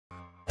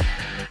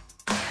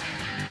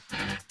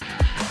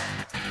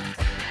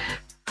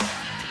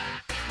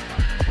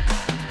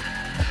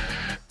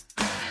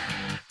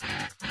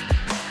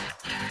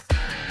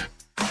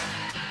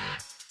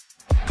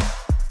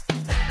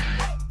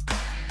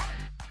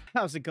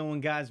How's it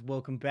going, guys?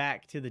 Welcome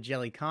back to the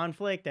Jelly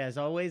Conflict. As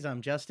always,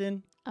 I'm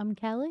Justin. I'm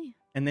Kelly.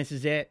 And this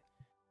is it.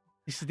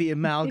 This is the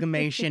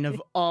amalgamation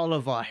of all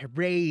of our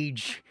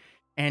rage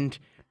and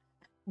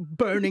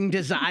burning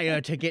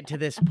desire to get to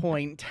this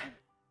point.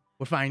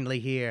 We're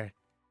finally here.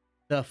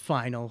 The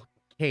final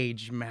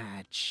cage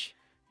match.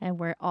 And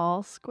we're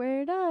all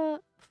squared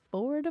up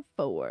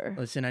 4-4.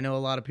 Listen, I know a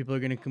lot of people are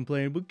going to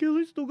complain, but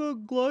Kelly still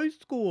got Glide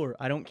score.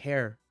 I don't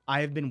care.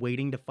 I have been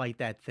waiting to fight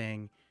that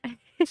thing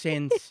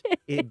since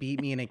it beat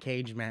me in a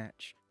cage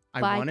match.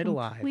 I want it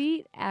alive. By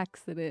complete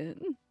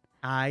accident.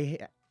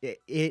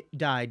 It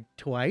died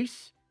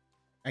twice.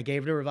 I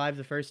gave it a revive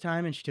the first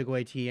time, and she took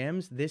away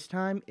TMs. This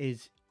time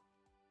is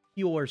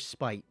pure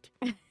spite.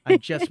 I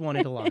just want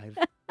it alive.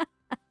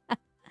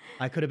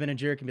 I could have been a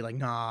jerk and be like,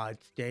 nah,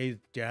 it stays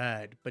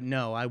dead. But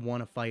no, I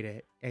want to fight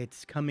it.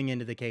 It's coming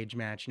into the cage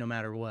match no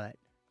matter what.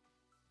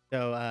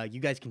 So you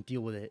guys can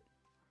deal with it.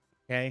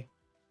 Okay?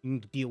 You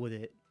can deal with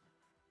it.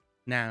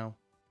 Now,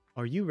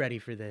 are you ready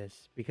for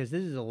this? Because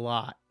this is a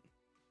lot.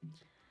 I'm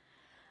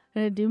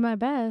going to do my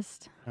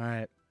best. All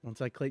right.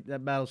 Once I click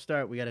that battle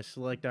start, we got to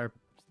select our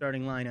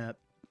starting lineup.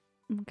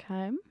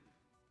 Okay.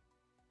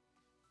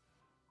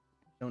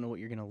 Don't know what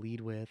you're going to lead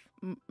with.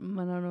 I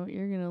don't know what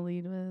you're going to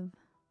lead with.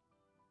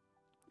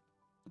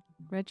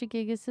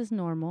 Regigigas is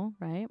normal,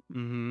 right?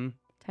 Mm-hmm.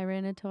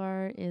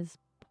 Tyranitar is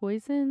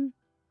poison.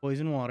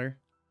 Poison water.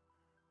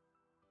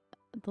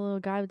 The little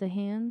guy with the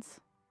hands.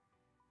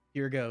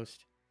 You're a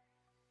ghost.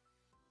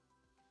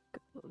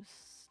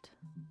 Ghost.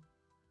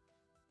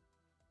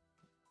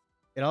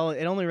 It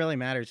only really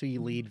matters who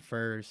you lead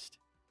first.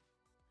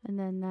 And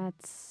then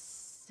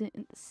that's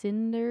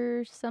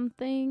Cinder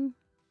something.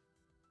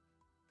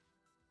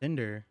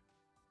 Cinder?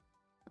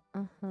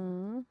 Uh-huh.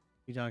 What are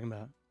you talking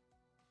about?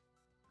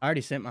 I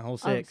already sent my whole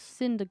 6.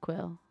 Oh,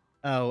 Cyndaquil.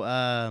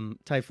 Oh,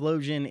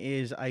 Typhlosion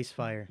is Ice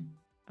Fire.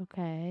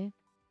 Okay.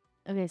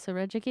 Okay, so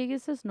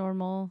Regigigas is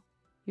normal.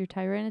 Your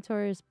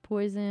Tyranitar is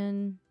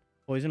poison.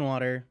 Poison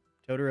Water.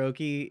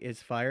 Todoroki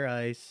is Fire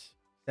Ice.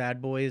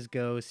 Sad Boy is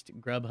Ghost.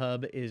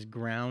 Grubhub is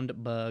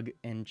Ground Bug.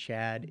 And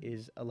Chad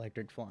is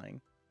Electric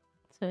Flying.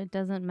 So it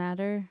doesn't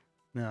matter?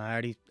 No,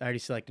 I already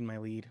selected my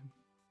lead.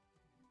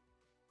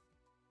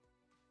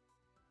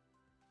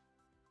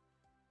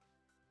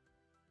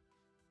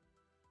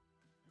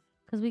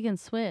 Because we can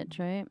switch,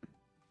 right?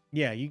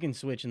 Yeah, you can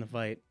switch in the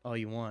fight all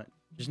you want.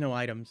 There's no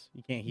items.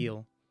 You can't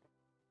heal.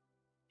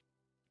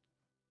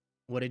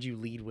 What did you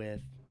lead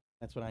with?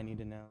 That's what I need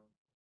to know.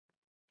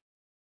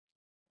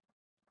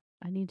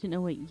 I need to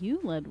know what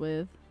you led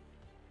with.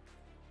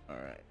 All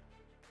right.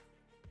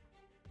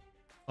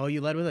 Oh,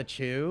 you led with a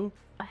Chew?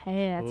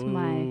 Hey,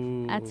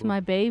 that's my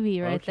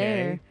baby right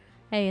there.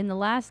 Hey, in the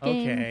last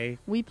game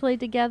we played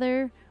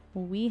together,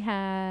 we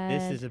had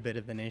This is a bit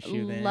of an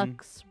issue then.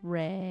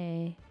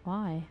 Luxray.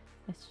 Why?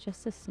 It's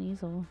just a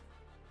Sneasel.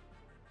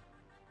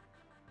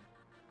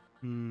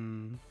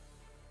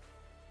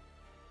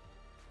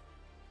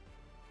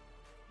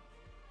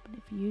 But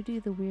if you do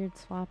the weird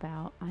swap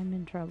out, I'm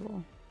in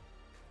trouble.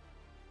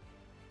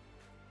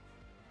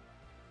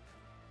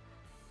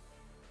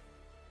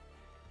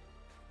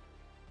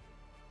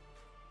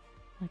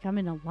 Like, I'm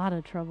in a lot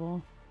of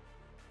trouble.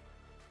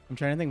 I'm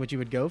trying to think what you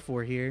would go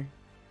for here.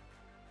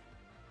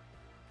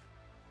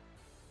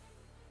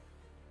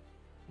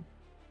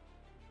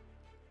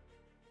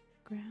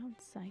 Ground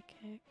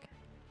Psychic.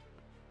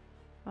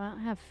 Well, I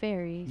don't have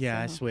fairies. Yeah,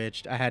 so. I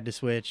switched. I had to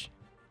switch.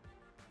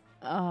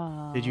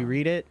 Oh. Did you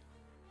read it?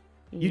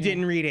 Yeah. You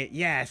didn't read it.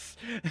 Yes.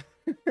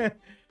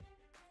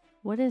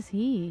 What is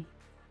he?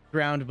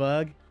 Ground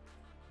Bug.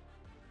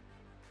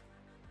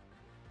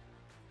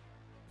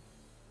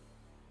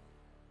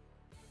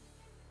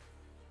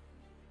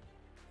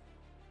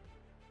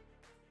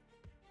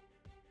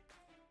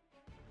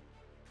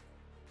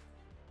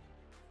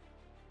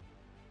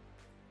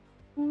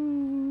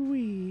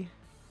 Ooh-wee.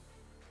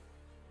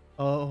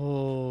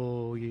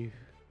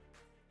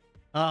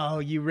 Oh,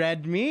 you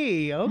read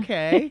me.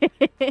 Okay.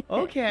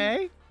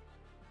 Okay.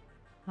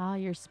 Oh,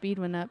 your speed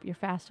went up. You're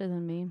faster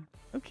than me.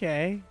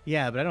 Okay.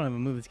 Yeah, but I don't have a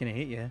move that's going to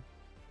hit you.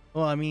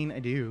 Well, I mean, I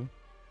do.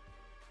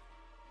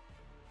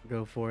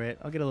 Go for it.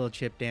 I'll get a little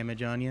chip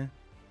damage on you.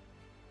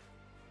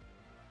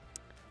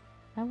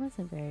 That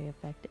wasn't very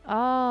effective.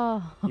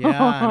 Oh.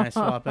 Yeah, and I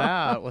swap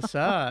out. What's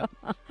up?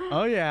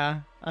 Oh,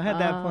 yeah. I had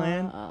that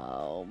plan.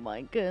 Oh,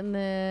 my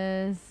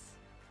goodness.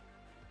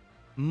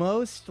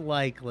 Most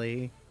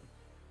likely,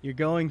 you're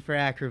going for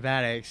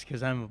acrobatics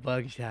because I'm a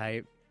bug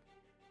type.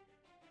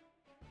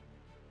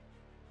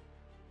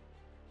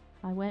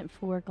 I went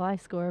for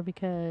Gliscor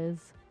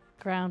because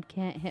ground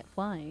can't hit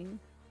flying.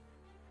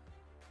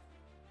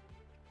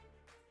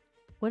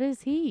 What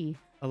is he?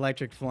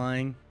 Electric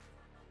Flying.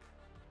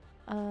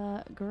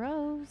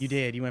 Gross. You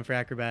did. You went for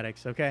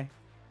acrobatics. Okay.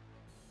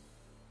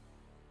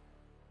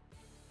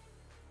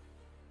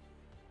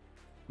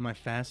 Am I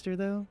faster,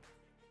 though?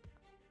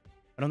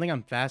 I don't think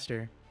I'm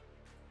faster.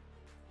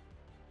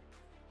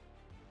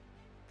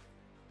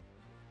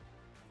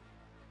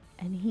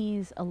 And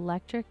he's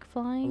electric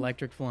flying?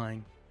 Electric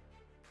Flying.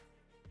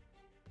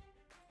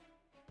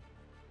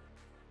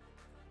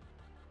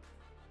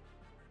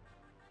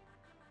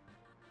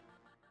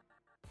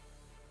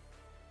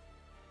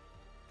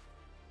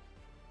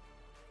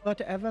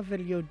 Whatever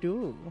will you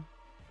do?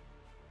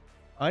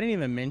 I didn't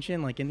even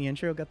mention, like in the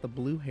intro, got the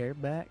blue hair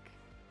back.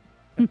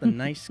 Got the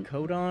nice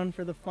coat on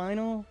for the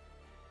final.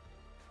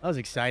 I was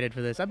excited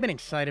for this. I've been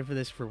excited for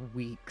this for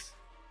weeks.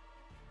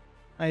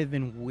 I have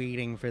been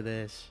waiting for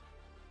this.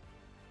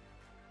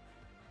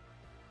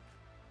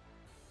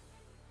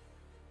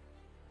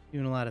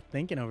 Doing a lot of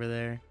thinking over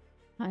there.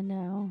 I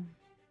know.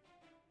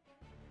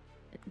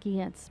 You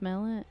can't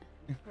smell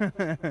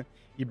it?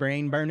 Your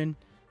brain burning?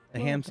 The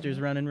hamster's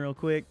running real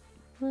quick?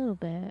 A little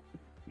bit.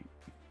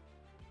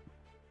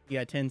 You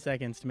got 10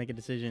 seconds to make a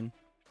decision.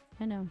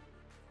 I know.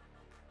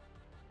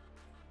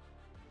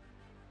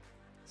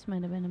 This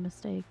might have been a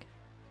mistake.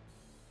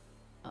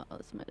 Oh,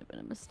 this might have been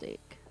a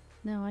mistake.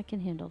 No, I can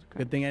handle the crap.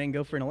 Good thing I didn't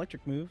go for an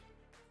electric move.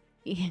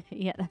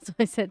 Yeah, that's why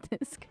I said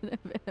this could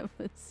have been a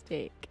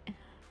mistake.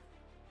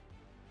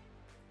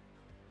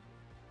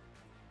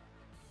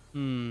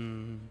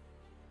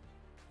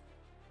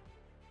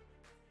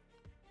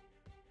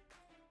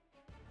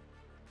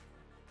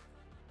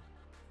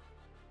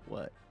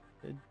 What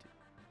to do?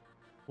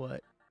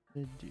 What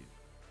to do?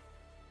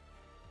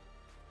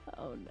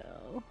 Oh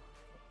no.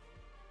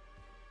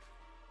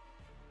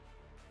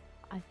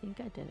 I think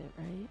I did it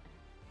right.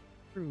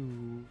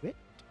 Prove it.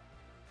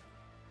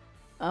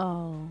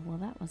 Oh, well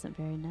that wasn't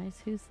very nice.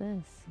 Who's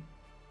this?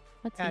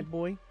 What's Bad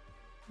boy.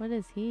 What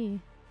is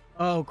he?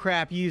 Oh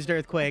crap, you used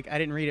Earthquake. I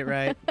didn't read it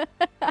right.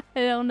 I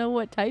don't know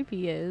what type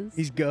he is.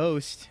 He's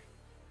Ghost.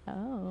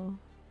 Oh.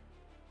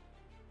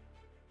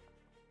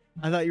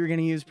 I thought you were going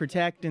to use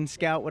Protect and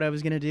scout what I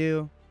was going to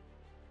do.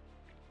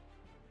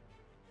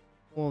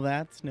 Well,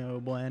 that's no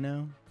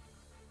bueno.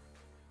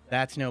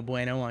 That's no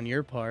bueno on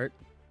your part.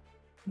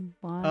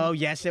 Why? Oh,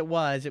 yes, it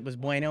was. It was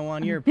bueno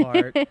on your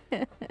part.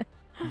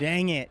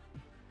 Dang it.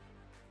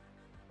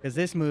 Because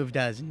this move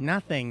does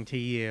nothing to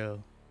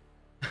you.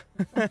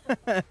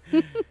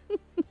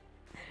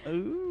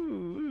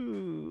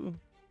 Ooh.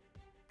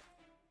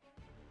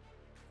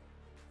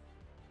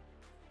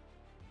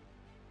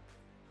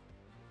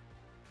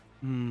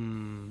 I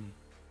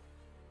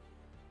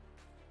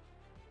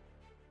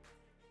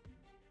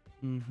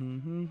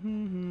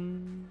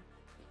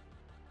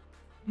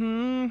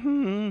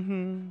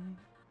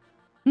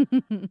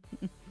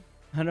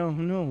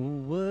don't know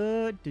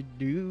what to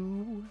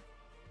do.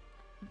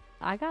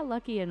 I got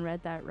lucky and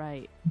read that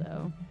right,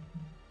 though.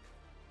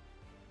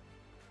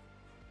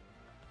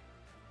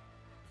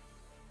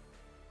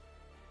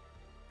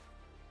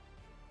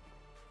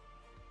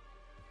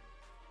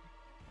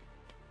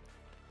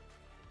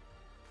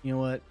 You know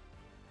what?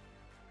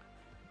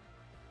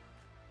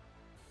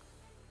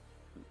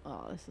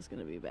 Oh, this is going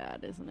to be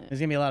bad, isn't it? There's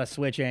going to be a lot of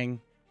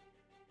switching.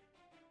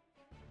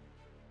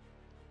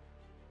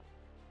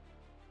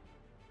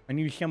 I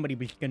knew somebody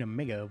was going to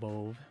Mega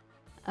Evolve.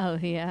 Oh,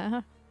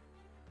 yeah?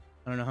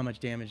 I don't know how much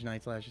damage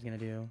Night Slash is going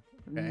to do.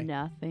 Okay.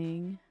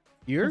 Nothing.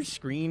 Your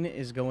screen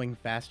is going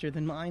faster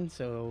than mine,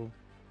 so...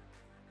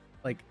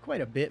 like,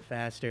 quite a bit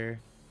faster.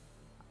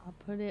 I'll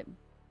put it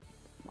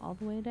all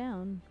the way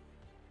down.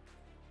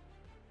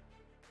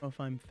 I don't know if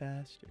I'm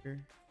faster.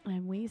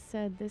 And we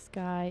said this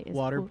guy is...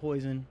 Water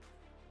poison.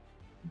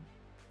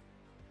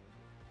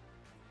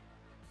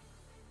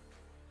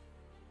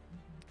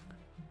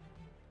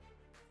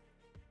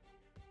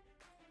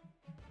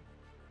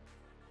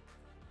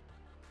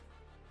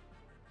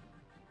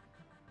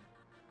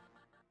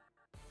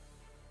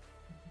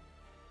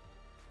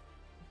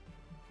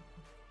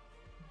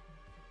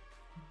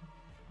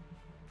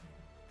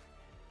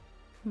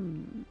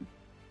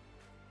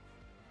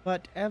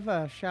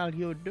 Whatever shall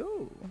you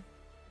do?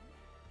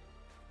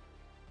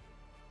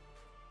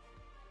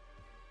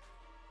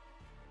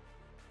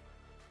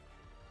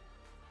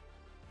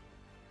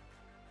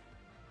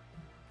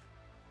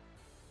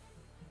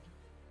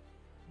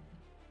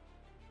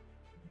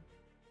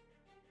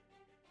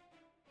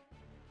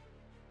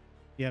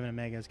 You having a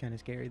Mega is kind of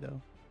scary, though.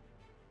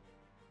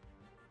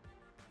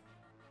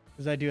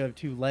 Because I do have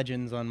 2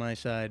 Legends on my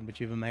side, but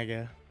you have a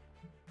Mega.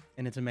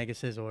 And it's a Mega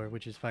Scizor,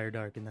 which is Fire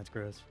Dark, and that's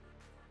gross.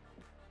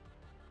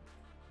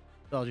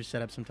 So I'll just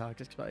set up some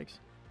Toxic Spikes.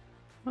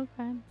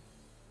 Okay.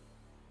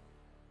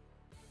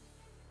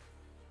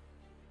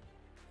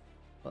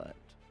 But...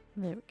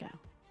 there we go.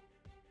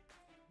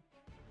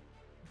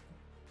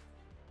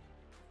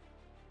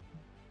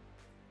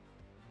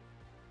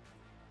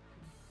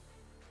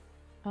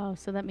 Oh,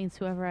 so that means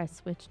whoever I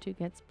switch to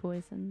gets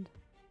poisoned.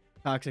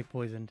 Toxic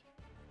poisoned.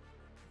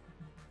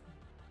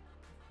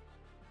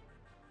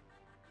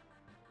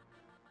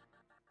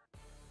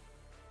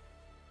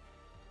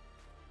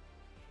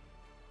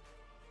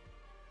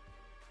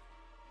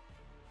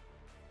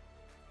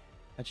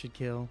 That should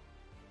kill.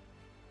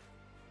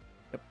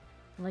 Yep.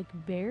 Like,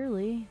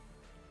 barely.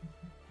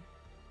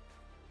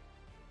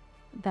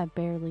 That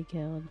barely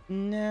killed.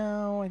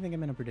 No, I think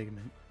I'm in a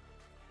predicament.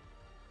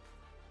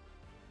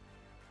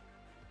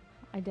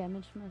 I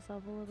damaged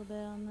myself a little bit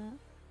on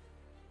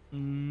that.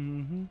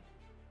 Mm-hmm.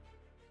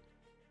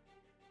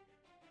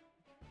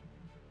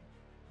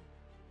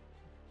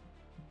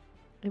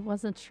 It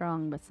wasn't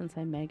strong, but since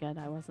I mega'd,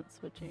 I wasn't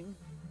switching.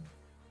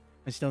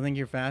 I still think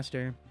you're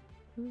faster.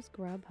 Who's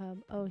Grubhub?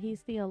 Oh,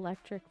 he's the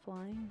electric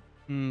flying.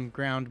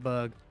 Ground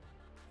bug.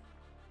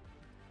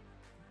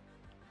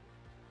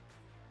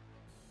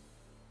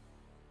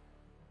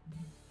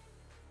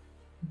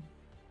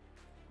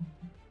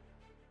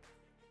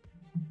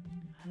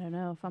 I don't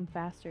know. If I'm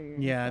faster, you're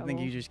Yeah, in I think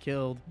trouble. you just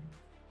killed.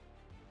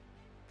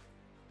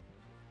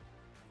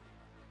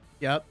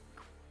 Yep.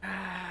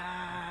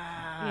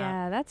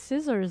 Yeah, that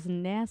scissor is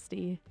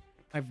nasty.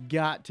 I've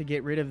got to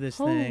get rid of this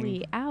thing.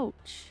 Holy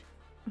ouch.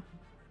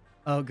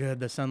 Oh, good.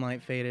 The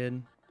sunlight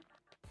faded.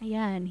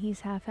 Yeah, and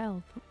he's half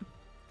health.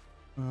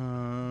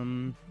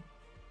 So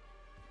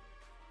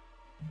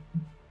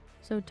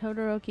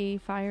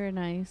Todoroki, fire and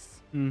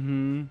ice.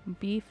 Mm-hmm.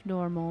 Beef,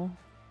 normal.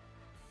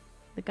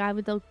 The guy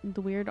with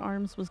the weird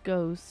arms was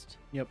Ghost.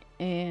 Yep.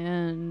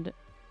 And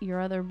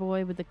your other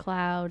boy with the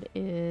cloud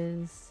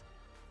is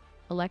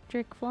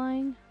electric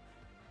flying.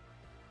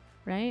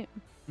 Right?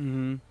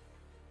 Mm-hmm.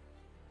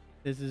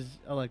 This is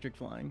electric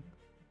flying.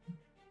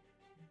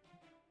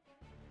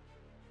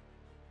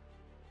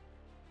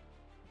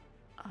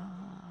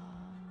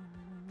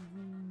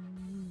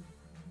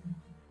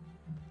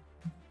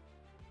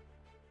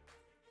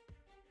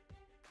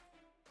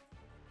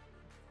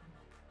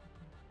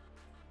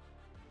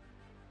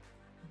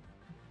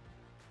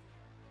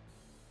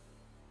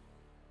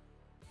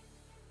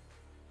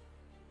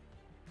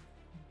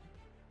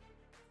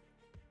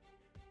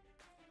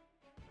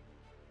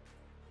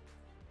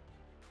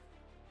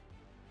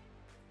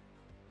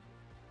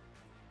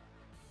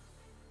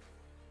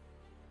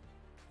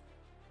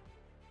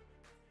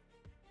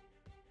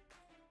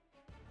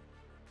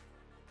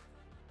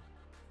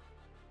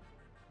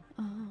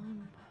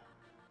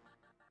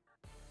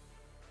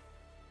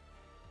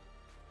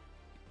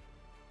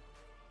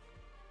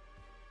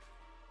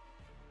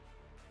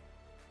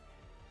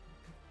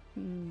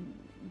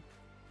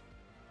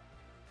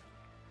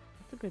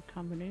 That's a good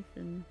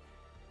combination.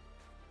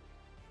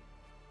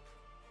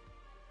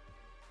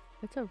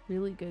 That's a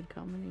really good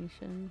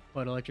combination.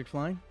 What, electric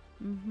flying?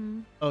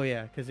 Mm-hmm. Oh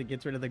yeah, because it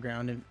gets rid of the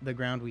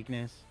ground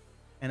weakness,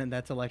 and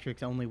that's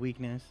electric's only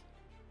weakness.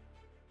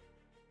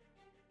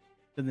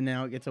 So then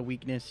now it gets a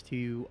weakness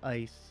to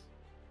ice.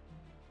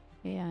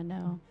 Yeah, I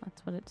know.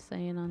 That's what it's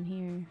saying on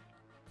here.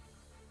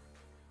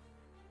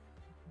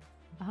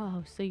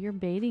 Oh, so you're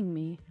baiting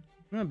me.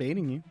 I'm not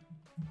baiting you.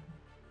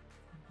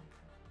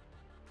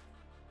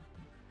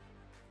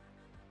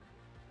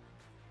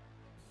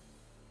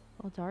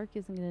 Well, dark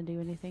isn't going to do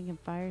anything, and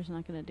fire's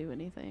not going to do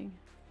anything.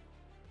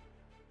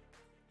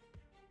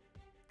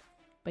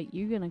 But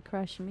you're going to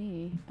crush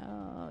me.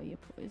 Oh, you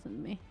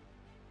poisoned me.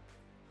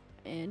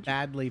 And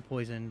Badly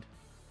poisoned.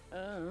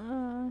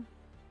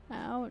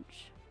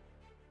 Ouch.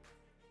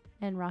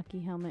 And Rocky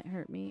Helmet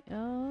hurt me.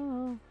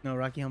 Oh. No,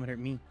 Rocky Helmet hurt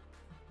me.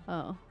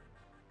 Oh.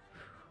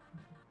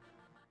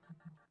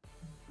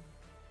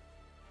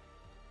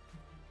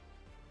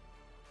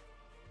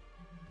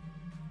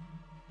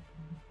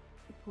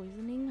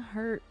 Poisoning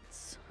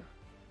hurts.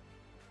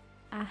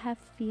 I have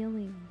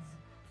feelings.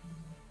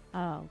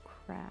 Oh,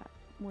 crap.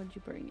 What'd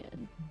you bring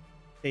in?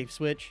 Safe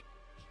switch.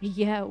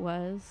 Yeah, it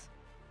was.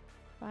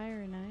 Fire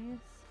and ice.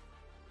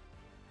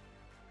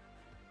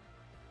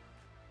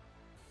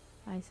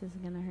 Ice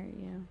isn't gonna hurt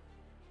you.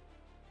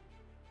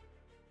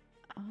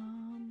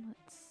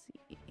 Let's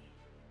see.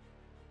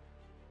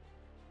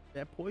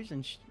 That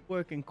poison's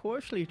working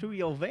coarsely through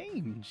your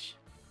veins.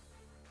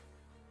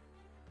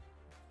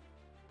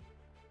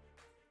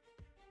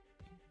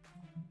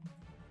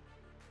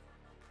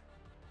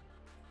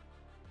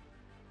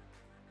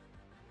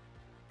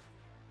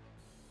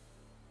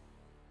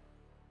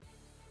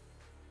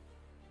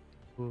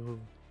 Ooh.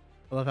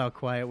 I love how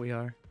quiet we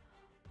are.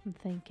 I'm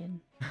thinking.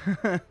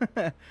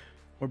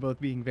 We're both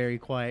being very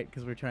quiet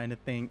because we're trying to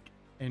think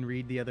and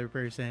read the other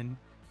person.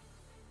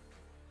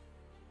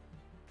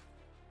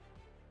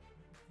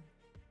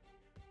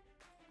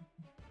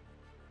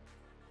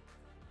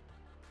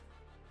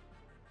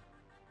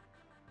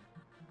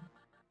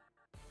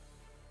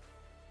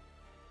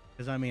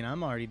 Because, I mean,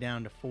 I'm already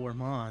down to 4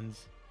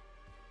 Mons.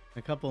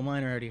 A couple of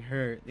mine are already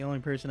hurt. The only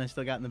person I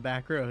still got in the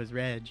back row is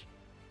Reg.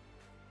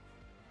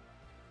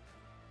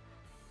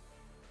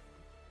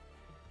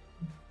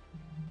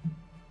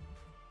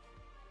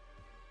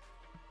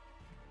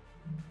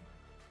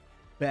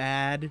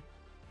 Bad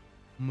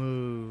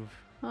move.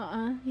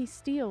 He's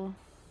steel.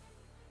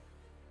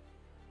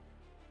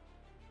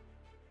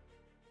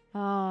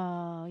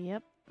 Oh,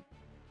 yep.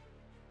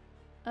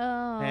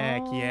 Oh,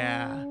 heck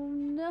yeah.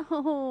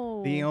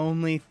 No. The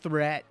only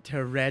threat to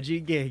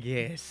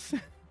Regigigas.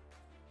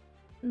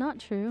 Not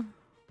true.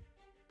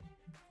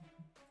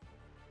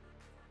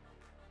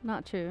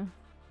 Not true.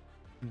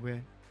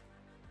 Okay.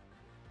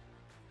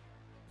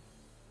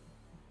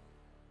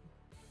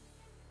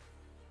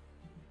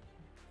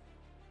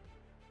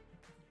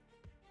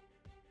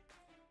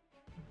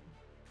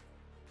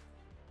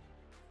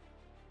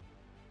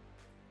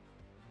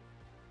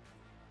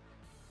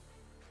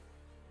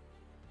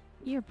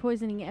 You're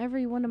poisoning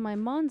every one of my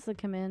mons that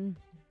come in.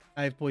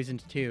 I've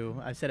poisoned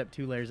 2. I've set up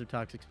 2 layers of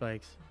toxic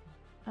spikes.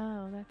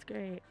 Oh, that's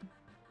great.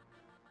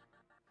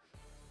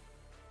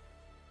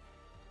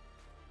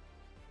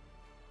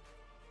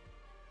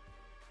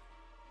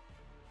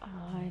 Oh,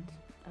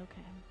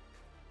 okay.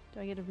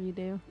 Do I get a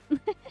redo?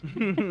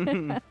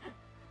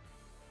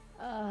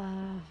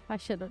 I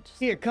should have just...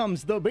 Here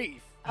comes the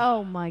beef.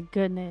 Oh my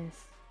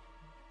goodness.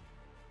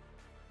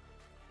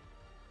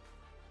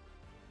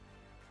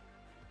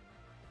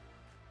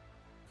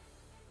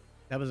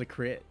 That was a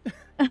crit.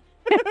 That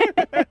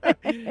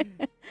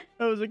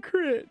was a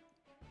crit.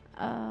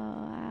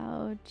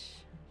 Oh, ouch.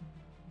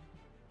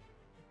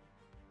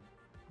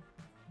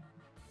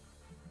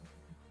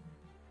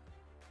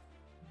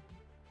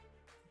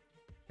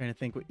 Trying to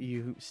think what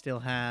you still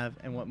have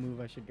and what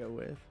move I should go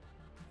with.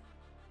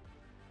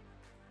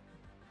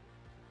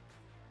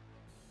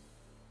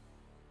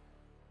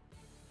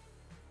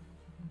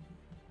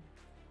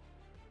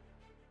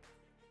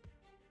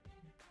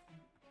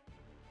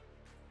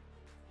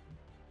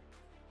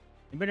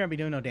 You better not be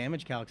doing no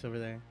damage calcs over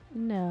there.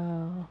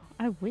 No.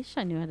 I wish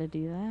I knew how to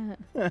do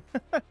that.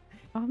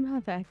 I'm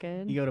not that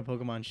good. You go to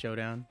Pokemon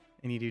Showdown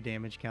and you do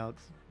damage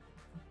calcs.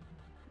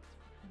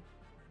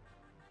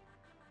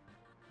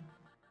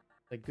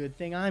 A good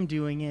thing I'm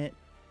doing it.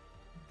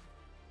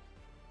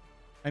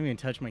 I haven't even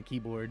touched my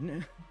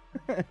keyboard.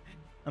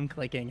 I'm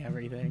clicking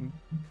everything.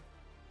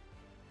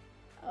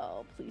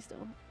 Oh, please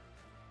don't.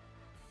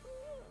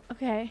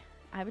 Okay,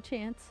 I have a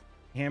chance.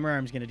 Hammer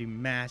Arm's gonna do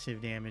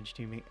massive damage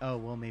to me. Oh,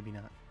 well, maybe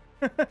not.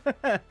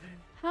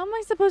 How am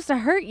I supposed to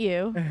hurt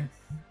you?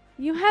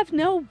 You have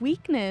no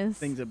weakness.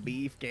 Thing's a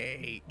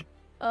beefcake.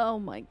 Oh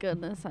my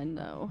goodness, I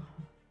know.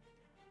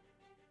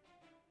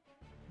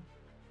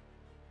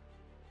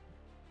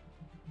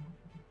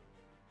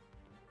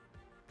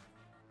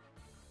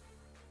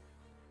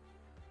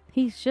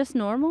 He's just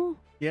normal?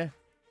 Yeah,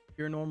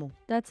 you're normal.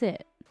 That's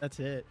it. That's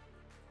it.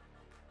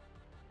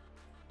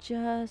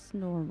 Just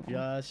normal.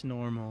 Just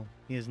normal.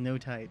 He has no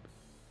type.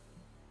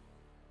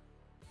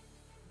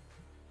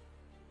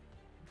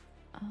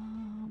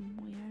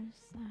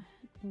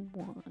 Where's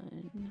that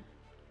one?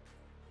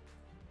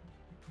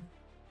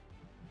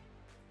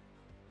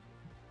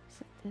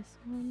 Is it this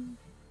one?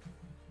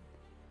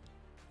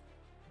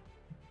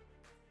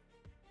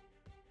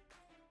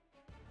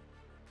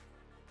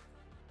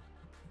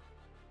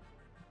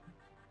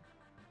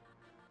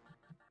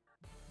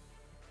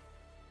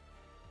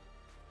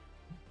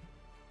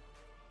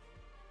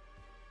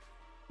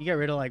 You got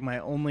rid of like my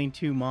only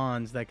 2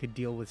 Mons that could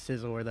deal with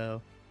Scizor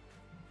though.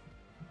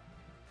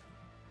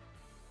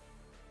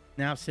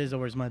 Now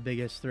Scizor is my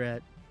biggest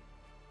threat.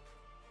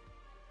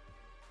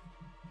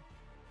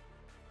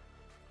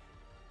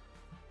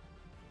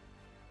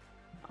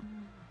 Oh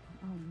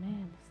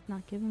man, it's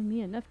not giving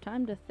me enough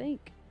time to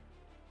think.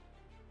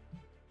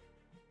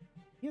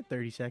 You had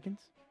 30 seconds.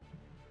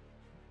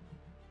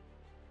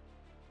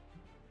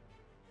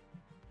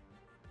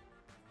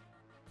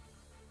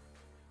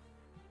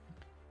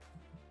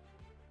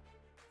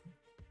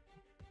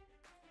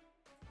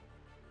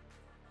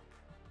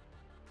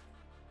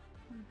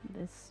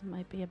 This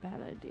might be a bad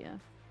idea.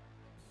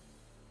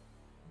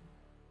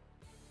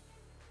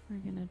 We're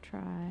gonna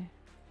try. I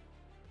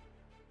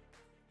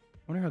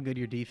wonder how good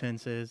your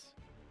defense is.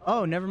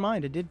 Oh, never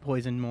mind. It did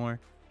poison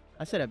more.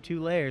 I set up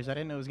 2 layers. I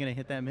didn't know it was going to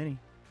hit that many.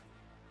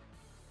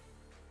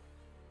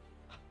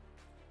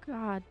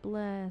 God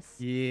bless.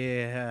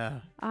 Yeah.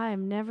 I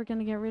am never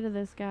gonna get rid of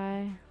this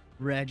guy.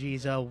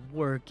 Reggie's a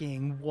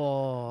working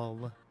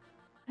wall.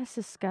 That's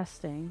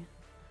disgusting.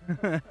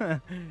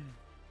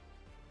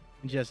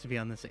 Just to be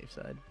on the safe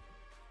side.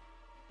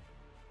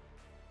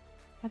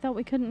 I thought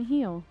we couldn't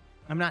heal.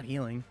 I'm not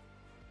healing.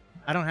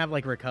 I don't have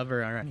like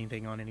recover or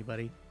anything on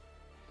anybody.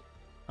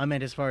 I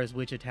meant as far as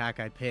which attack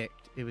I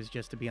picked, it was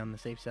just to be on the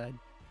safe side.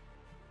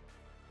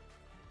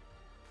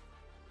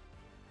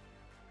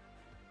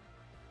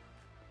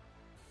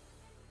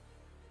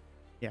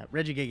 Yeah,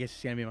 Regigigas is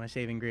going to be my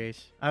saving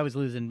grace. I was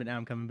losing, but now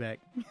I'm coming back.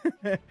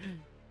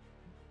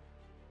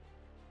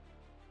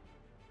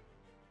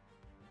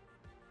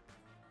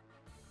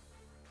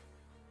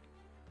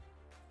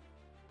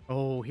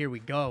 Oh, here we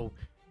go.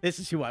 This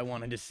is who I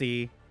wanted to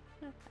see.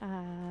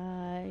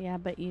 Yeah,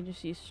 but you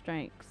just used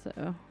strength,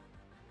 so.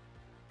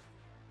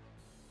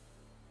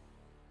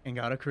 And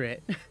got a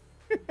crit.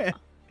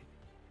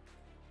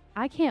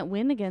 I can't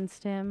win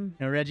against him.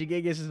 No,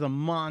 Regigigas is a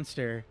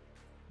monster.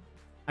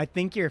 I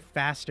think you're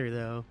faster,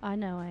 though. I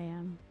know I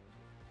am.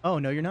 Oh,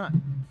 no, you're not.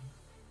 I'm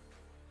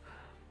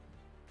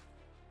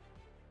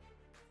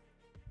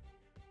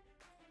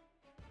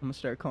going to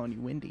start calling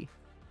you Windy.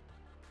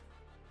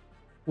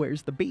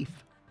 Where's the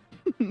beef?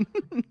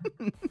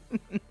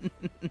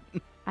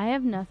 I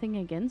have nothing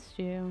against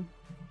you.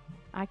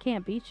 I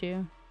can't beat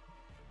you.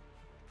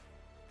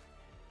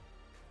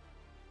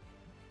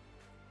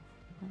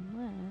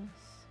 Unless...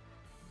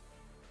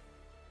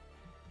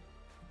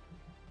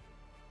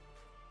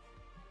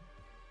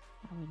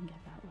 I wouldn't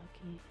get that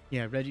lucky.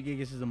 Yeah,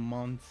 Regigigas is a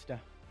monster.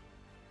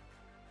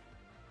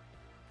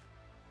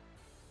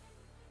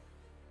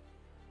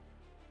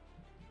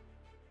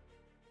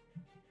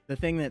 The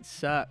thing that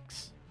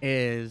sucks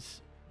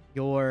is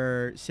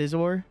your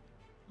Scizor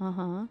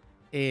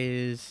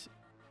is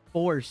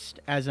forced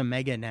as a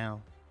Mega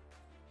now.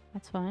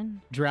 That's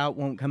fine. Drought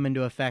won't come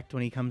into effect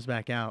when he comes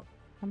back out.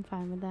 I'm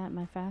fine with that. Am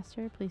I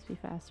faster? Please be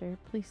faster.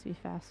 Please be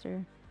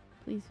faster.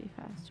 Please be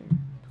faster.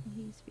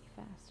 Please be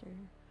faster.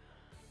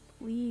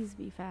 Please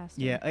be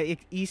faster. Yeah,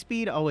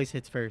 E-Speed always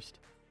hits first.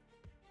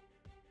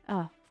 Oh,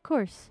 of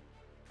course.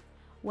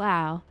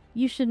 Wow.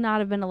 You should not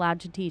have been allowed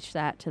to teach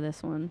that to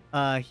this one.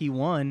 He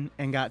won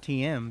and got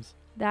TMs.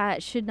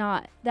 That should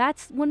not.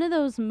 That's one of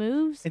those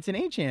moves. It's an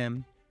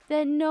HM.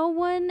 That no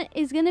one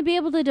is going to be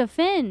able to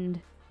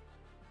defend.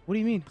 What do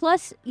you mean?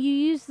 Plus, you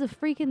use the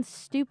freaking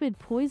stupid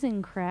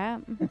poison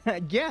crap.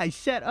 Yeah, I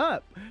set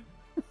up.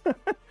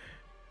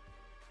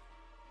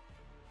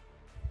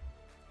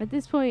 At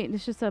this point,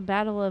 it's just a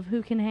battle of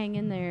who can hang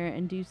in there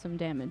and do some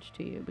damage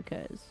to you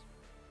because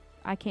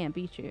I can't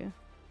beat you.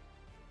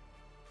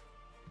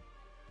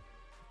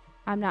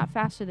 I'm not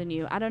faster than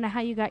you. I don't know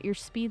how you got your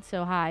speed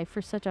so high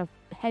for such a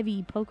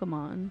heavy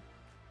Pokemon.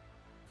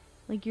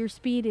 Like, your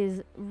speed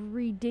is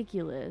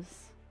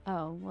ridiculous.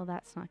 Oh, well,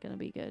 that's not going to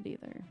be good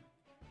either.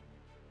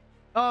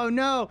 Oh,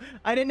 no.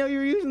 I didn't know you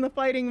were using the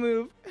fighting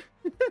move.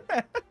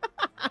 I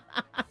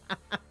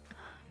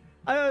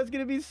thought I was going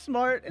to be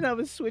smart, and I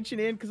was switching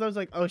in because I was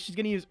like, oh, she's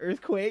going to use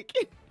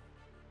Earthquake.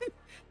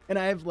 And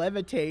I have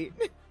Levitate.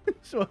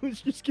 So I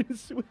was just going to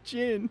switch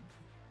in.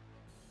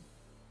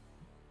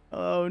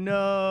 Oh,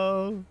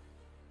 no.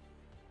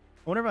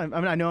 I wonder if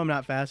I know I'm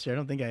not faster. I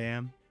don't think I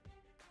am.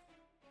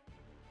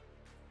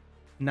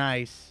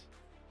 Nice.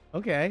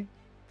 Okay.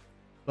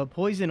 But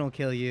poison will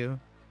kill you.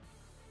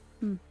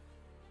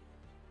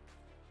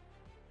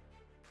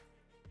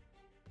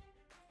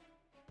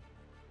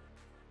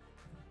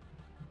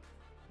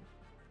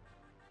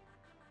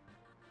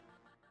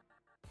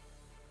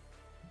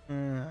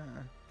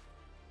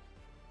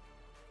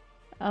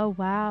 Oh,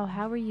 wow.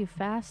 How are you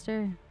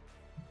faster?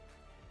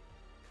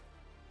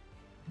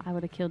 I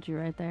would have killed you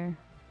right there.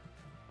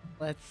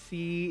 Let's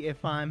see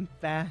if I'm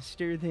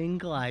faster than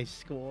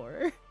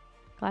Gliscor.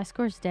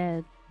 Gliscor's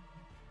dead.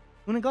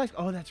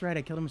 Oh, that's right.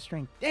 I killed him with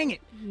strength. Dang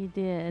it. You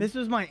did. This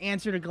was my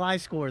answer to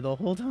Gliscor the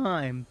whole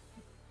time.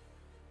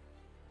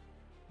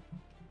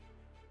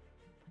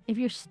 If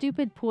your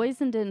stupid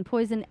poison didn't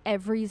poison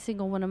every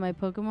single one of my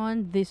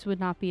Pokemon, this would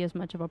not be as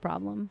much of a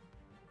problem.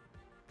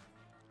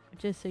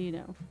 Just so you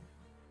know.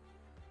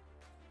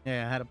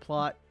 Yeah, I had a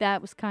plot.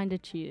 That was kind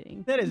of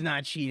cheating. That is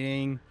not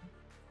cheating.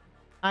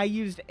 I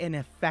used an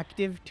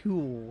effective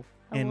tool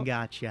and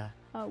gotcha.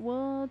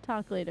 We'll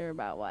talk later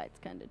about why it's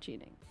kind of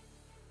cheating.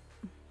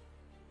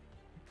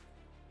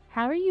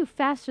 How are you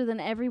faster than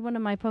every one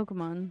of my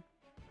Pokemon?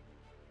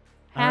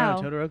 How?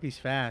 I don't know. Todoroki's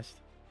fast.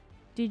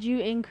 Did you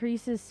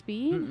increase his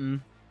speed?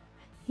 Mm-mm.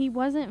 He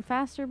wasn't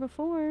faster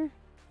before.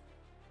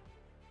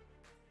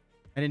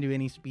 I didn't do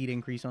any speed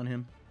increase on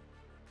him.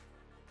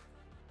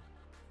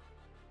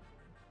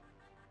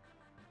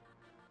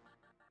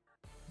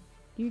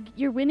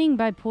 You're winning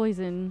by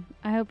poison.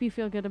 I hope you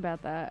feel good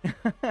about that.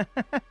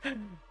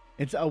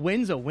 It's a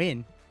win's a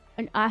win.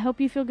 And I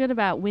hope you feel good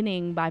about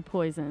winning by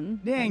poison.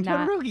 Dang,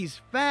 Todoroki's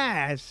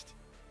fast.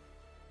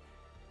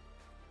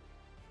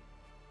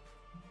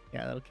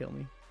 Yeah, that'll kill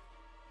me.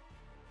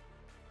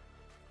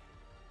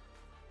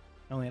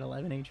 I only had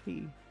 11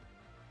 HP.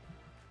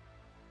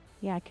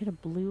 Yeah, I could have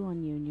blew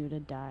on you and you would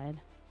have died.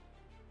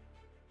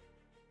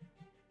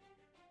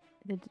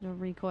 They did a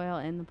recoil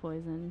and the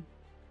poison.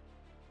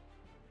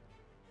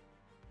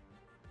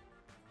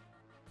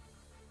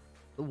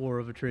 The war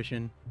of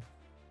attrition.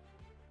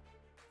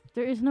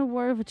 There is no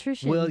war of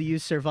attrition. Will you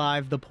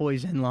survive the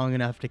poison long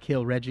enough to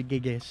kill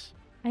Regigigas?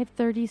 I have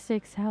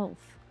 36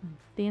 health.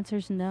 The answer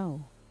is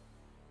no.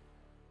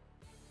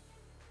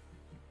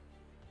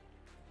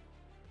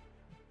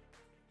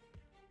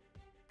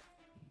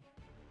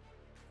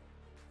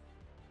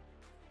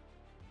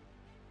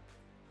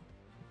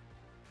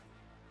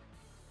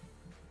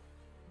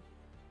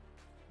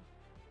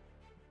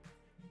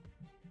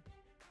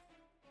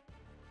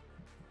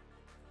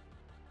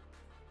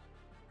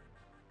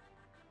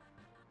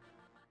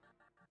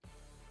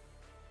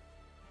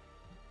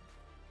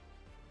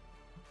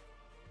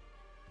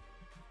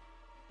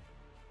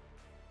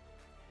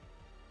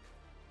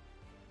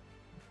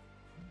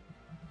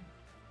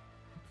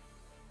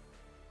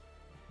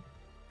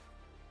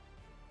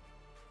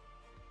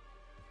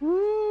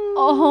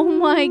 Oh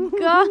my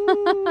gosh,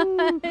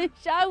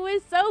 I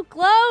was so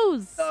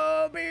close.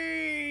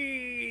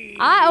 Toby!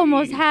 I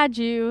almost had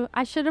you.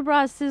 I should have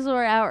brought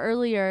Scizor out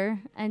earlier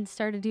and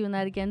started doing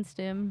that against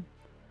him.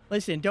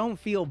 Listen, don't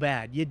feel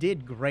bad. You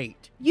did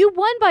great. You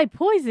won by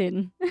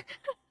poison.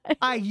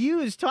 I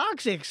used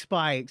Toxic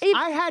Spikes.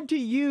 I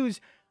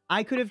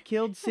could have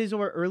killed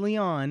Scizor early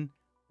on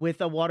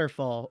with a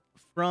waterfall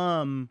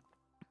from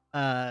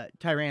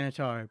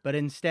Tyranitar, but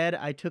instead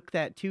I took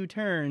that 2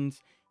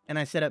 turns and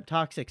I set up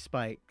Toxic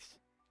Spikes.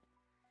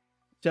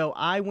 So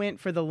I went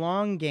for the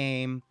long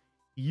game.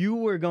 You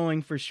were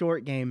going for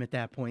short game at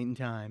that point in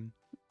time.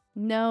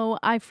 No,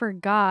 I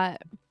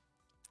forgot.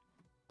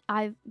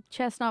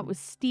 Chestnut was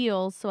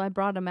steel, so I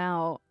brought him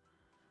out.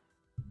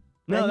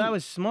 No, But that he-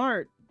 was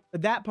smart.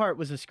 That part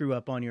was a screw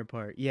up on your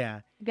part.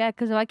 Yeah. Yeah,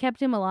 because if I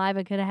kept him alive,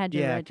 I could have had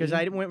your Yeah, Reggie. because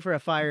I went for a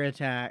fire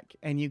attack,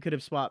 and you could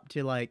have swapped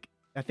to, like,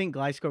 I think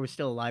Gliscor was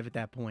still alive at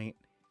that point,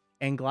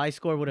 and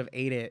Gliscor would have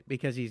ate it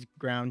because he's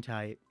ground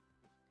type.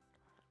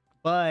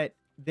 But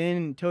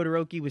then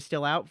Todoroki was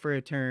still out for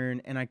a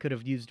turn, and I could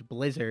have used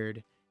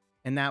Blizzard,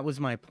 and that was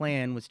my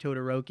plan, was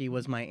Todoroki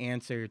was my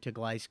answer to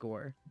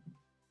Gliscor.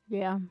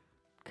 Yeah,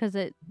 because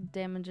it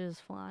damages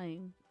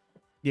flying.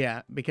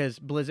 Yeah, because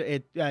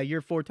Blizzard,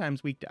 you're 4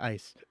 times weak to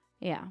ice.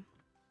 Yeah.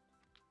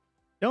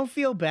 Don't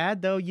feel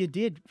bad, though. You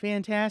did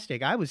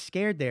fantastic. I was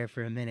scared there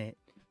for a minute.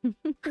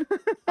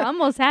 I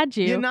almost had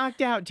you. You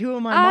knocked out 2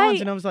 of my mons,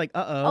 and I was like,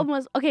 uh-oh.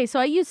 Almost. Okay, so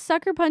I used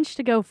Sucker Punch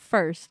to go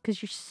first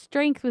because your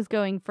strength was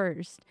going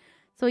first.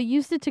 So I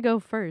used it to go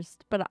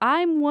first. But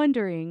I'm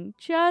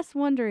just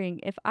wondering,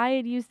 if I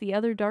had used the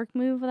other dark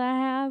move that I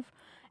have,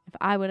 if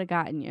I would have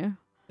gotten you.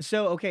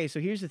 So, okay,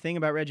 so here's the thing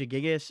about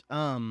Regigigas.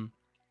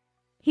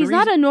 He's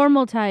not a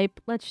normal type.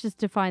 Let's just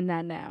define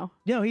that now.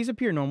 No, he's a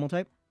pure normal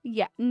type.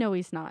 Yeah, no,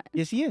 he's not.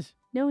 Yes, he is.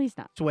 No, he's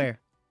not. Swear.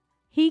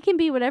 He can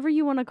be whatever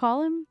you want to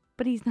call him,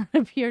 but he's not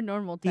a pure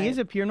normal type. He is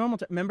a pure normal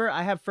type. Remember,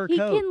 I have fur He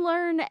coat. can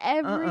learn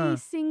every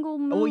single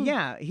move. Oh, well,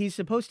 yeah, he's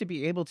supposed to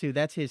be able to.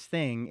 That's his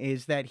thing,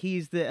 is that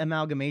he's the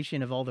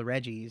amalgamation of all the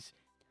Reggies.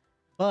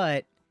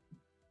 But,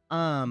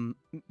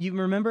 you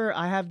remember,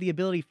 I have the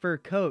ability fur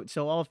coat,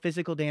 so all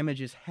physical damage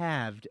is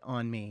halved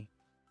on me.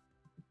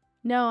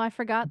 No, I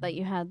forgot that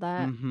you had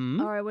that.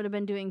 Mm-hmm. Or I would have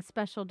been doing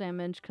special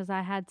damage because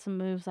I had some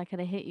moves I could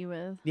have hit you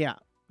with. Yeah,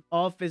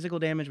 all physical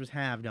damage was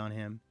halved on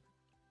him.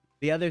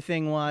 The other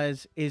thing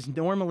is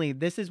normally,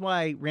 this is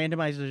why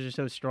randomizers are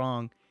so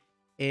strong,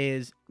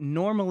 is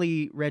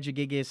normally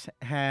Regigigas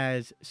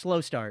has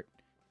slow start.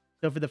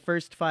 So for the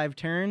first 5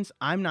 turns,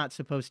 I'm not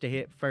supposed to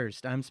hit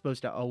first. I'm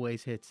supposed to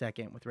always hit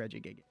second with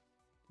Regigigas.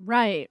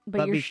 Right, but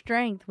But your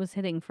strength was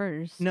hitting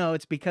first. No,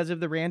 it's because of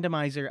the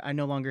randomizer, I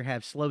no longer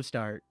have slow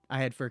start. I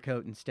had fur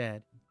coat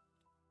instead.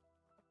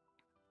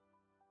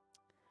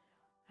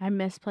 I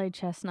misplayed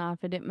Chestnut.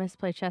 If I didn't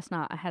misplay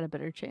Chestnut, I had a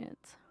better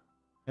chance.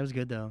 That was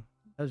good, though.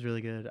 That was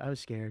really good. I was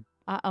scared.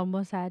 I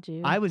almost had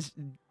you. I was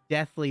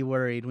deathly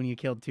worried when you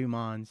killed 2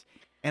 Mons.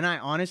 And I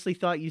honestly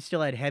thought you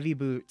still had heavy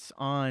boots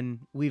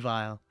on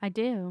Weavile. I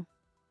do.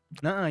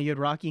 Nuh-uh, you had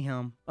Rocky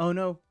Helm. Oh,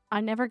 no.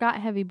 I never got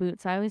heavy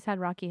boots. I always had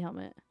Rocky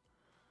Helmet.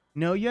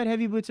 No, you had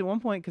heavy boots at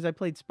one point because I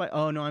played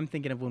Oh, no, I'm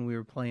thinking of when we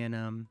were playing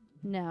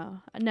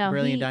No.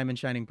 Brilliant Diamond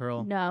Shining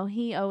Pearl. No,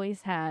 he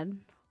always had.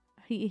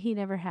 He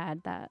never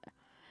had that.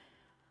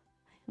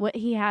 What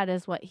he had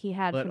is what he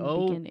had from the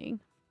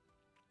beginning.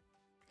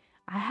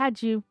 I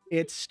had you.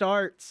 It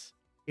starts.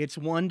 It's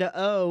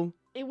 1-0.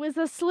 It was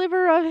a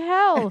sliver of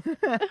health.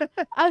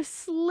 A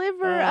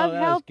sliver of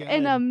health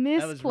and a misplay.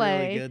 That was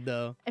really good,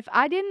 though. If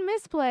I didn't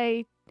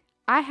misplay,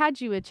 I had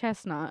you a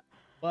Chestnut.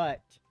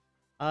 But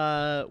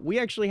we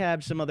actually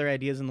have some other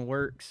ideas in the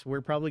works.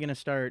 We're probably going to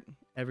start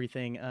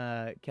everything.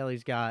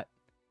 Kelly's got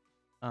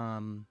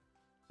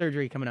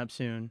surgery coming up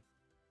soon.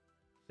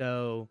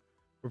 So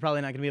we're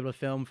probably not going to be able to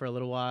film for a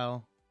little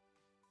while.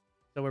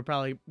 So we're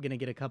probably going to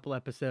get a couple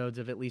episodes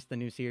of at least the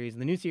new series.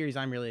 And the new series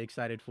I'm really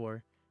excited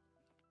for.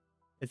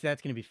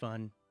 That's going to be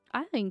fun.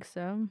 I think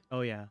so.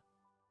 Oh, yeah.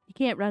 You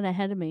can't run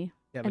ahead of me.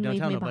 Yeah, but and don't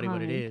leave tell me nobody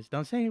what it behind. is.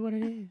 Don't say what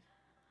it is.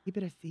 Keep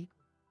it a secret.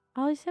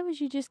 All I said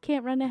was you just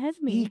can't run ahead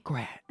of me.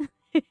 Secret.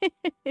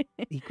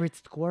 Secret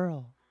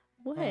squirrel.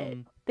 What?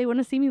 They want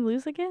to see me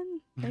lose again?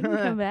 They can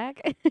come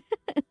back.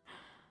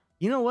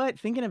 You know what?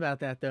 Thinking about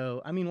that,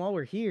 though, I mean, while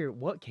we're here,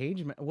 what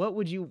game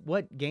would you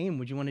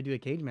want to do a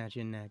cage match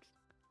in next?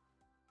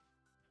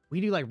 We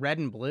do like red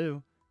and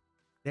blue.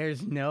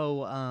 There's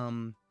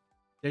no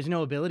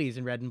abilities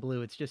in red and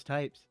blue. It's just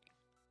types.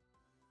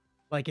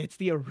 Like, it's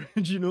the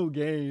original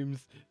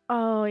games.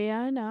 Oh, yeah,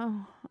 I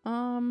know.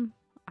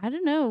 I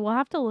don't know. We'll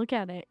have to look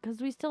at it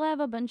because we still have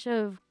a bunch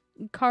of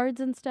cards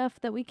and stuff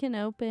that we can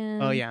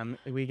open. Oh yeah,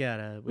 we've got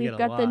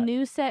the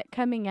new set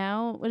coming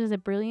out. What is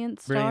it?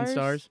 Brilliant Stars. Brilliant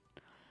Stars.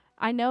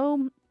 I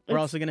know. We're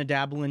also gonna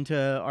dabble into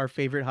our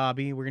favorite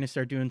hobby. We're gonna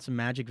start doing some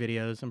magic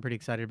videos. I'm pretty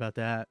excited about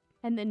that.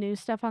 And the new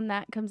stuff on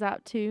that comes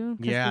out too.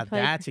 Yeah,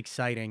 that's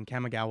exciting.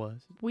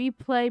 Kamigawa's. We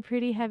play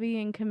pretty heavy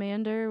in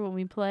Commander when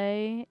we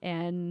play,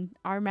 and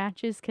our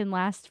matches can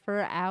last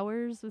for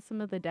hours with some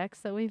of the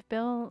decks that we've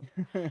built.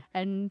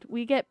 And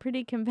we get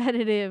pretty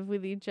competitive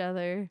with each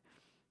other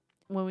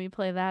when we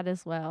play that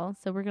as well.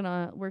 So we're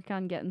gonna work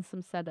on getting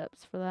some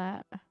setups for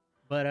that.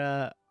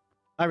 But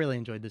I really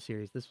enjoyed the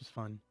series. This was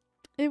fun.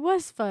 It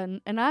was fun,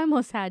 and I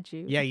almost had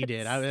you. Yeah, you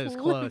did. It was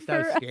close.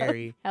 That was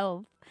scary.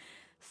 Health.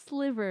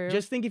 Sliver.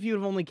 Just think if you would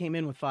have only came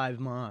in with 5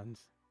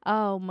 Mons.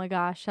 Oh my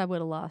gosh, I would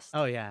have lost.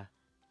 Oh yeah,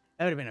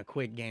 that would have been a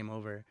quick game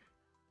over.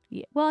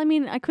 Yeah. Well, I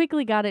mean, I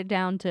quickly got it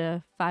down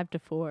to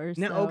 5-4.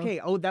 No, so. okay.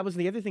 Oh, that was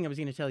the other thing I was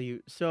going to tell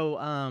you. So,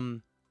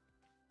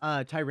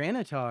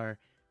 Tyranitar,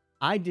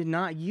 I did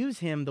not use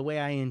him the way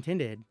I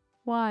intended.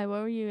 Why?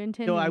 What were you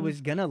intending? So I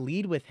was gonna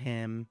lead with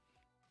him,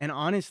 and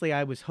honestly,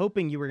 I was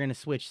hoping you were gonna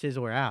switch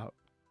Scizor out.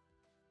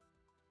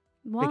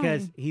 Why?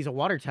 Because he's a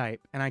water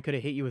type, and I could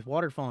have hit you with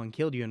Waterfall and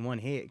killed you in one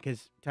hit,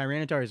 because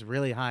Tyranitar is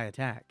really high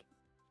attack.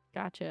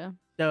 Gotcha.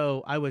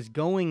 So I was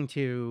going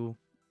to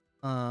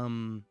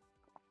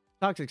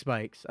Toxic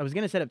Spikes. I was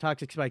going to set up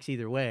Toxic Spikes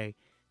either way,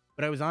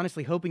 but I was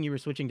honestly hoping you were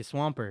switching to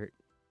Swampert.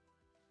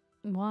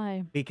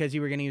 Why? Because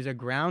you were going to use a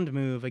ground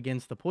move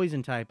against the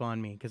poison type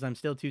on me, because I'm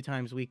still 2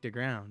 times weak to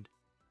ground.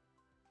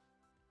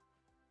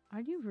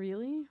 Are you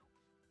really?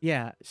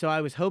 Yeah, so I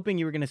was hoping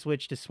you were going to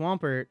switch to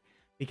Swampert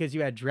because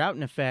you had Drought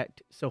in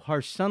effect, so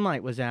Harsh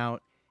Sunlight was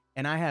out,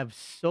 and I have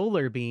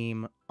Solar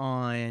Beam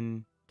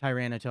on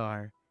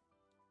Tyranitar,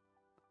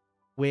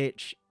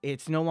 which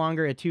it's no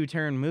longer a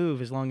 2-turn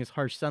move as long as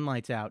Harsh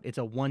Sunlight's out. It's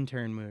a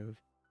 1-turn move.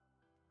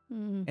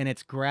 Mm. And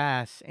it's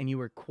grass, and you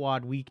were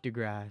quad weak to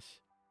grass.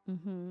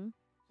 Mm-hmm.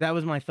 That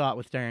was my thought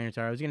with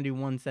Tyranitar. I was going to do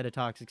 1 set of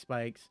Toxic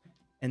Spikes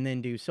and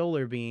then do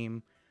Solar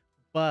Beam,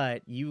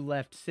 but you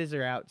left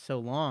Scissor out so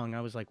long,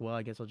 I was like, well,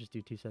 I guess I'll just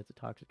do 2 sets of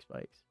Toxic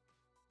Spikes.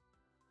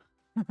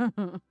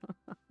 Are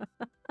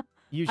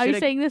you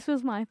saying this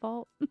was my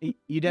fault?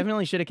 You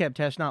definitely should have kept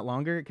Chestnut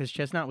longer, because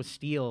Chestnut was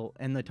Steel,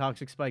 and the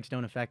Toxic Spikes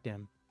don't affect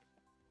him.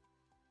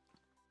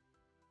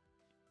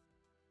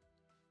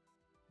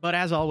 But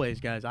as always,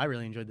 guys, I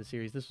really enjoyed the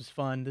series. This was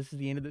fun. This is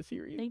the end of the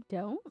series. They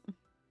don't?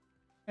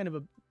 Kind of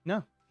a...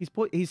 No,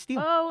 he's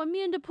Steel. Oh,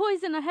 immune to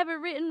poison. I have it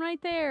written right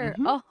there.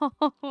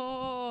 Mm-hmm.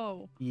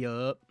 Oh.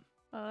 Yup.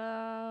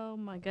 Oh,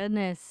 my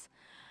goodness.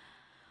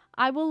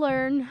 I will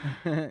learn.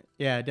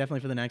 Yeah, definitely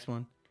for the next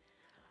one.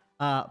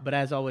 But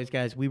as always,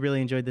 guys, we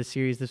really enjoyed this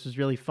series. This was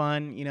really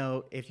fun. You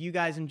know, if you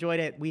guys enjoyed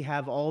it, we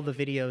have all the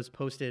videos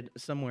posted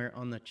somewhere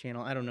on the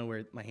channel. I don't know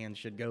where my hands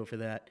should go for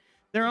that.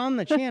 They're on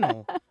the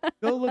channel.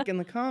 Go look in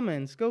the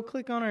comments. Go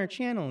click on our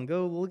channel and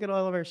go look at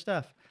all of our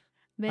stuff.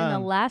 Man, the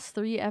last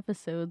 3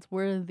 episodes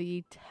were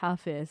the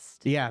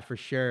toughest. Yeah, for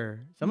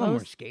sure. Some of them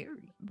were scary.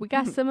 We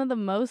got some of the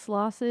most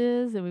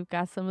losses, and we've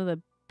got some of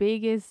the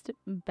biggest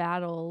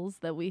battles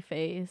that we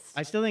faced.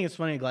 I still think it's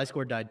funny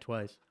Gliscor died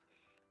twice.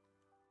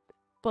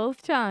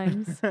 Both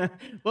times.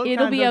 Both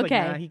It'll times be I was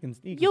okay. like, nah, he can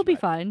You'll be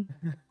survive.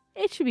 fine.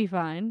 It should be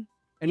fine.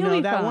 And You'll no,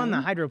 be that one, the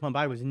fine. Hydro Pump,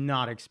 I was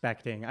not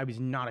expecting. I was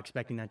not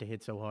expecting that to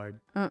hit so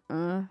hard.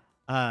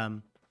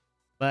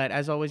 But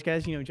as always,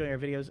 guys, you know, enjoy our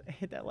videos.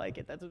 Hit that like,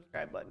 hit that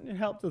subscribe button. It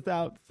helps us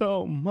out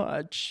so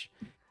much.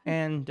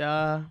 And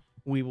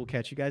we will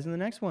catch you guys in the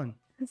next one.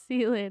 See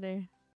you later.